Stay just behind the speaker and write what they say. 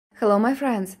Hello my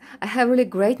friends, I have really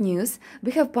great news.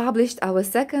 We have published our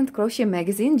second crochet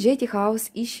magazine,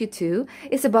 JThouse issue 2.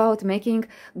 It's about making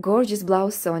gorgeous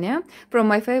blouse Sonia from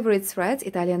my favorite threads,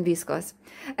 Italian viscose.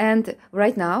 And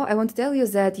right now I want to tell you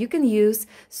that you can use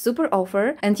super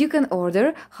offer and you can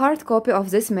order hard copy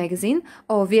of this magazine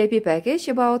or VIP package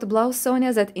about blouse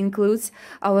Sonia that includes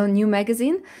our new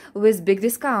magazine with big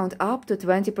discount up to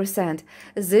 20%.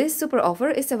 This super offer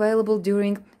is available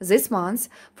during this month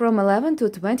from 11 to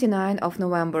 29 of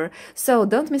November. So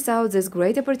don't miss out this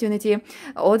great opportunity.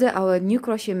 Order our new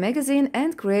crochet magazine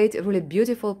and create a really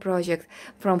beautiful project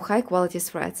from high quality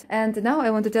threads. And now I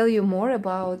want to tell you more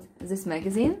about this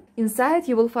magazine. Inside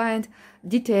you will find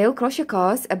detailed crochet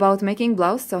cards about making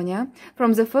blouse Sonia.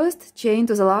 From the first chain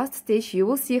to the last stitch you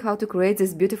will see how to create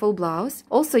this beautiful blouse.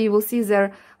 Also you will see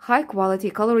their high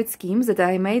quality colored schemes that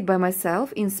I made by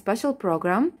myself in special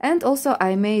program, and also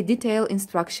I made detailed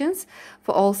instructions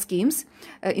for all schemes,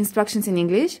 instructions in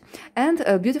English, and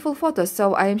beautiful photos,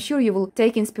 so I am sure you will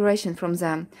take inspiration from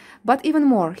them. But even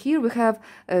more, here we have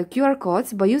QR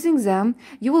codes. By using them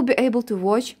you will be able to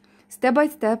watch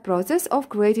step-by-step process of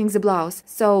creating the blouse.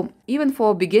 So even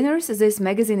for beginners this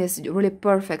magazine is really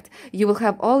perfect. You will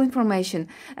have all information,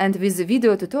 and with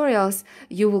video tutorials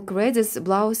you will create this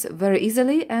blouse very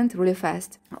easily and really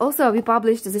fast. Also we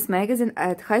published this magazine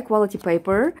at high quality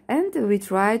paper, and we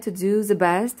try to do the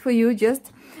best for you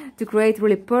just to create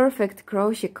really perfect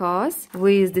crochet cards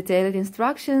with detailed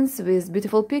instructions, with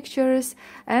beautiful pictures,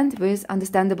 and with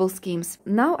understandable schemes.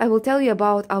 Now I will tell you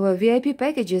about our VIP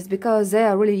packages because they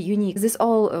are really unique. These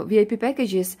all VIP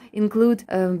packages include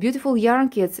beautiful yarn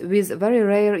kits with very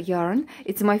rare yarn.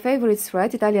 It's my favorite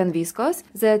thread, Italian viscose,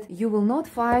 that you will not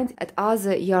find at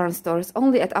other yarn stores.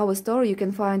 Only at our store you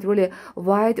can find really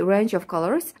wide range of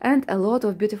colors and a lot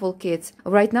of beautiful kits.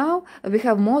 Right now we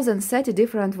have more than 30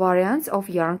 different variants of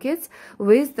yarn kits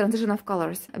with transition of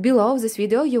colors. Below this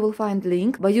video you will find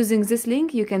link. By using this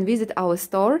link you can visit our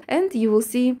store and you will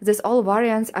see this all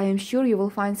variants. I am sure you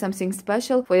will find something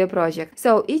special for your project.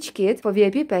 So each kit for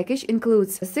VIP package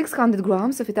includes 600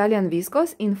 grams of Italian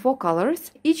viscose in 4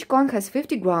 colors. Each cone has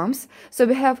 50 grams, so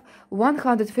we have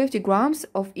 150 grams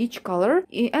of each color,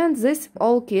 and this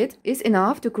all kit is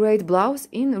enough to create blouse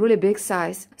in really big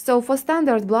size. So for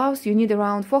standard blouse you need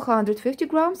around 450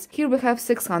 grams. Here we have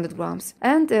 600 grams.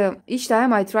 And each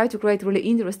time I try to create really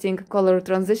interesting color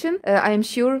transition. I am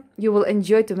sure you will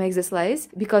enjoy to make this lace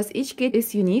because each kit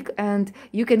is unique and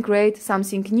you can create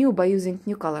something new by using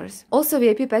new colors. Also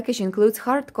VIP package includes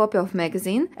hard copy of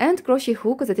magazine and crochet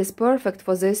hook that is perfect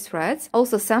for these threads.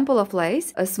 Also sample of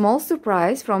lace, a small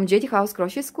surprise from JThouse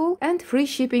Crochet School, and free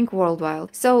shipping worldwide.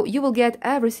 So you will get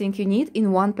everything you need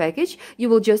in one package. You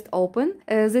will just open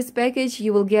this package,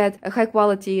 you will get a high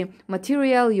quality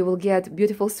material, you will get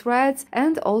beautiful threads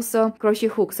and also crochet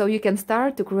hook, so you can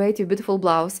start to create a beautiful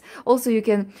blouse. Also you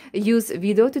can use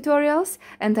video tutorials,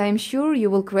 and I am sure you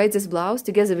will create this blouse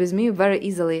together with me very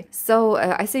easily. So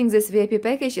I think this VIP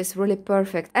package is really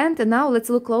perfect. And now let's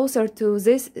look closer to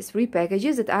these 3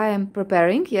 packages that I am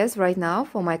preparing, yes, right now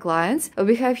for my clients.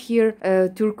 We have here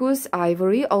turquoise,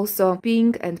 ivory, also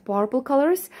pink and purple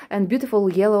colors, and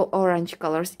beautiful yellow orange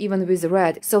colors, even with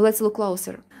red. So let's look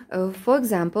closer. For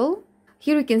example,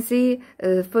 here you can see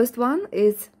first one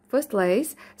is first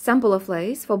lace, sample of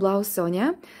lace for blouse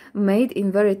Sonia, made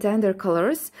in very tender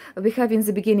colors. We have in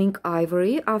the beginning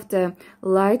ivory, after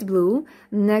light blue,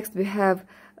 next we have,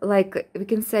 like we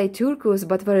can say, turquoise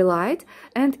but very light,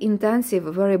 and intensive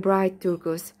very bright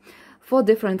turquoise. 4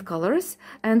 different colors,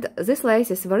 and this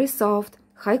lace is very soft,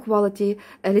 high quality,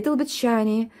 a little bit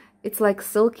shiny. It's like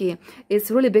silky.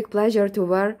 It's really big pleasure to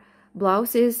wear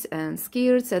blouses and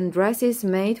skirts and dresses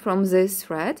made from this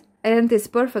thread, and it's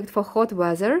perfect for hot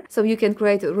weather, so you can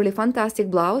create a really fantastic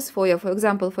blouse for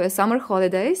example, for your summer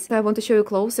holidays. So I want to show you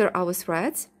closer our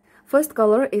threads. First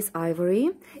color is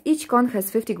ivory. Each cone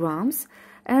has 50 grams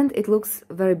and it looks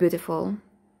very beautiful.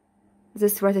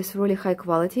 This thread is really high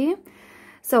quality.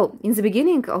 So in the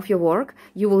beginning of your work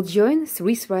you will join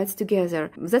 3 threads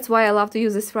together. That's why I love to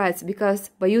use these threads,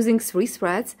 because by using 3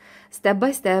 threads step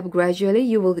by step, gradually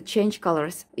you will change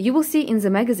colors. You will see in the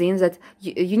magazine that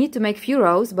you need to make few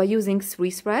rows by using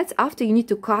 3 threads. After you need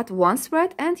to cut 1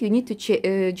 thread and you need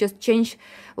to just change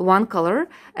 1 color,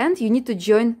 and you need to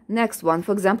join next one.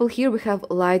 For example, here we have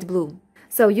light blue.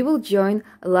 So you will join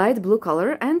light blue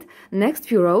color, and next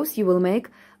few rows you will make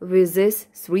with these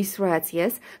 3 threads,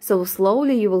 yes? So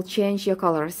slowly you will change your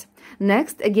colors.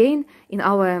 Next, again, in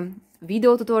our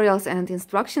video tutorials and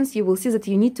instructions, you will see that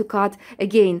you need to cut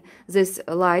again this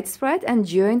light thread and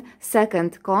join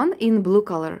second cone in blue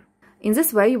color. In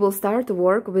this way, you will start to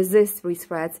work with these 3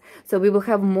 threads, so we will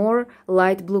have more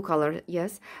light blue color,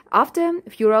 yes. After a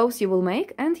few rows you will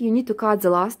make, and you need to cut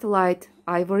the last light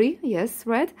ivory, yes,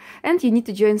 thread, and you need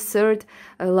to join third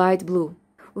light blue.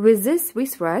 With these 3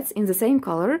 threads in the same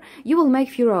color, you will make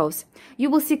few rows. You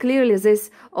will see clearly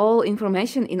this all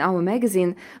information in our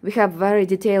magazine. We have very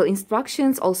detailed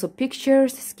instructions, also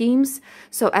pictures, schemes,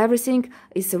 so everything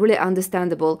is really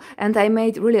understandable. And I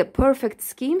made really perfect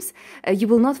schemes. You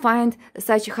will not find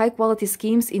such high quality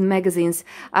schemes in magazines.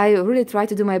 I really try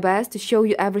to do my best to show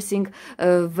you everything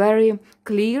very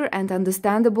clear and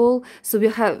understandable, so we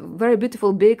have very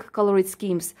beautiful big colored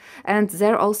schemes. And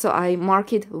there also I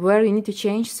mark it where you need to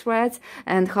change threads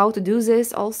and how to do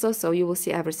this also, so you will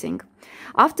see everything.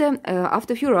 After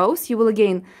a few rows you will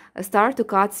again start to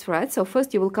cut threads. So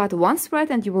first you will cut one thread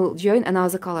and you will join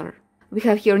another color. We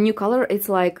have here a new color, it's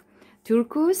like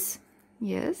turquoise.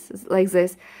 Yes, it's like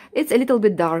this. It's a little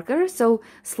bit darker, so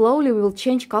slowly we will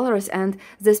change colors, and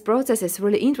this process is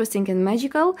really interesting and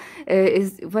magical.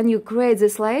 Is when you create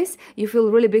this lace, you feel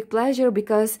really big pleasure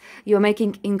because you're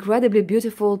making incredibly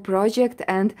beautiful project,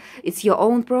 and it's your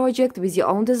own project with your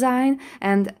own design,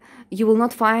 and you will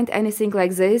not find anything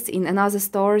like this in another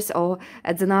stores or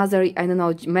at another, I don't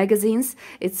know, magazines.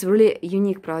 It's really a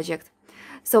unique project.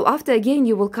 So after again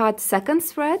you will cut second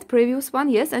thread, previous one,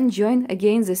 yes, and join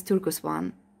again this turquoise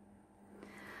one.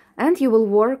 And you will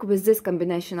work with this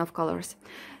combination of colors.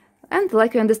 And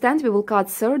like you understand, we will cut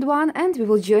third one and we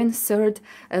will join third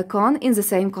cone in the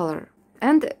same color.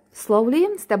 And slowly,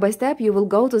 step by step, you will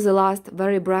go to the last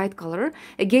very bright color.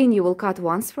 Again you will cut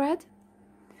one thread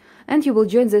and you will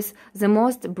join this the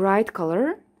most bright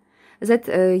color that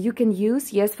you can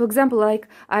use. Yes, for example, like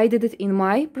I did it in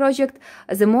my project,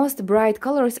 the most bright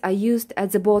colors I used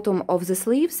at the bottom of the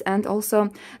sleeves and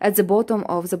also at the bottom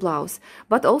of the blouse.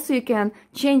 But also you can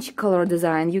change color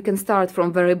design. You can start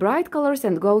from very bright colors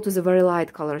and go to the very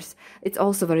light colors. It's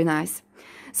also very nice.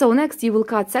 So next you will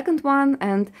cut second one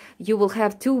and you will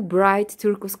have 2 bright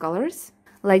turquoise colors.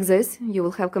 Like this, you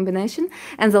will have combination,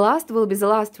 and the last will be the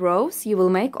last rows you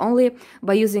will make only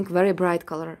by using very bright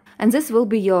color. And this will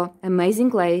be your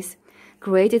amazing lace,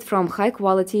 created from high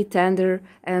quality, tender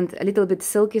and a little bit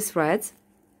silky threads,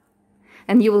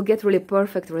 and you will get really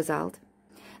perfect result.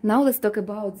 Now let's talk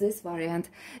about this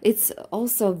variant. It's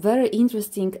also very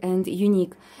interesting and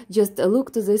unique. Just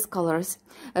look to these colors.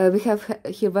 We have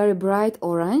here very bright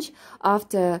orange,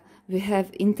 after we have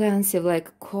intensive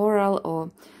like coral or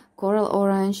coral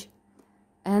orange,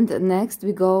 and next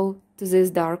we go to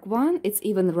this dark one. It's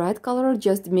even red color,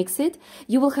 just mix it.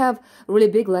 You will have really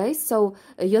big lace, so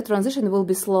your transition will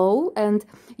be slow and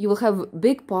you will have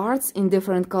big parts in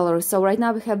different colors. So right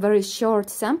now we have very short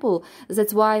sample,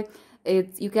 that's why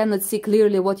you cannot see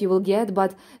clearly what you will get,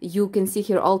 but you can see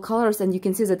here all colors and you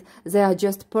can see that they are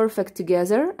just perfect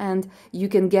together, and you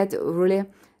can get really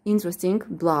interesting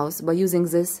blouse by using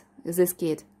this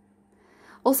kit.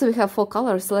 Also we have 4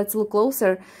 colors. Let's look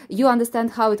closer. You understand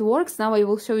how it works. Now I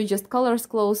will show you just colors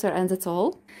closer and that's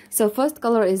all. So first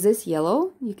color is this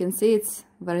yellow. You can see it's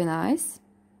very nice.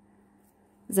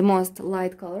 The most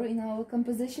light color in our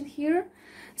composition here.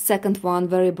 Second one,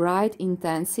 very bright,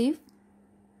 intensive.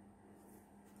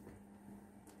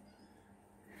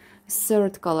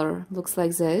 Third color looks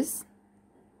like this,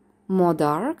 more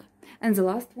dark. And the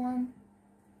last one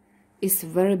is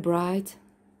very bright.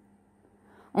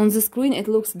 On the screen it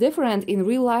looks different, in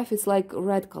real life it's like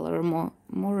red color, more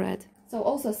red. So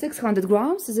also 600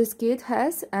 grams this kit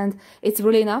has, and it's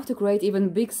really enough to create even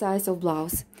big size of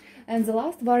blouse. And the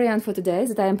last variant for today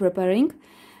that I am preparing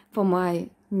for my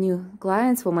new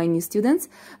clients, for my new students,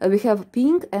 we have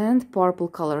pink and purple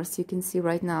colors, you can see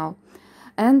right now.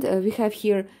 And we have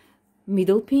here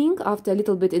middle pink, after a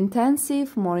little bit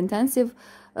intensive, more intensive,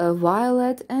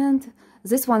 violet, and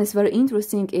this one is very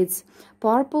interesting. It's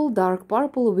purple, dark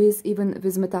purple with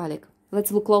metallic.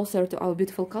 Let's look closer to our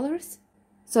beautiful colors.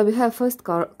 So we have first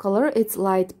color, it's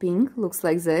light pink, looks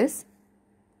like this.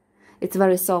 It's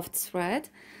very soft thread.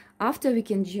 After we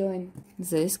can join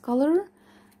this color,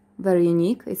 very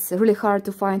unique. It's really hard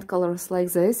to find colors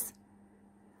like this.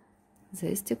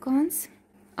 These 2 cones.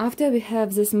 After we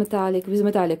have this metallic with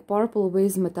metallic, purple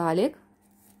with metallic.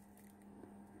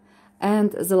 And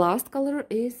the last color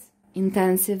is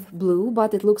intensive blue,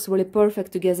 but it looks really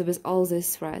perfect together with all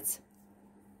these threads.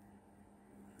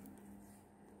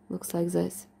 Looks like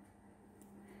this.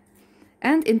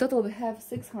 And in total we have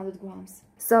 600 grams.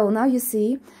 So now you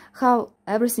see how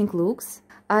everything looks.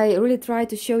 I really try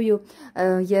to show you,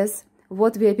 yes,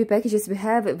 what VIP packages we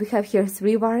have here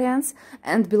 3 variants,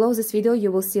 and below this video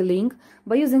you will see a link.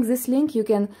 By using this link you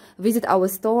can visit our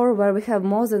store where we have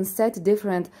more than 30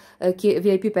 different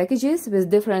VIP packages with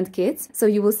different kits. So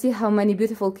you will see how many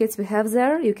beautiful kits we have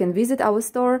there. You can visit our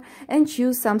store and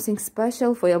choose something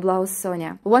special for your Blouse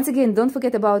Sonia. Once again, don't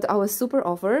forget about our super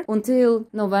offer. Until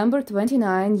November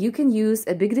 29 you can use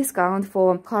a big discount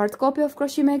for hard copy of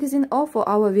Crochet magazine or for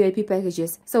our VIP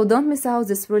packages. So don't miss out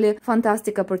this really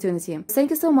fantastic opportunity.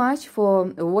 Thank you so much for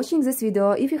watching this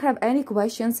video. If you have any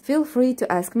questions, feel free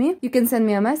to ask me. You can send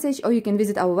me a message or you can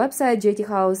visit our website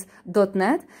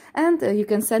JThouse.net, and you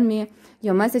can send me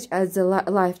your message as the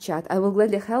live chat. I will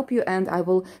gladly help you and I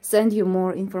will send you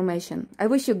more information. I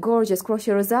wish you gorgeous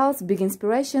crochet results, big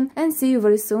inspiration, and see you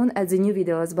very soon at the new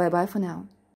videos. Bye bye for now.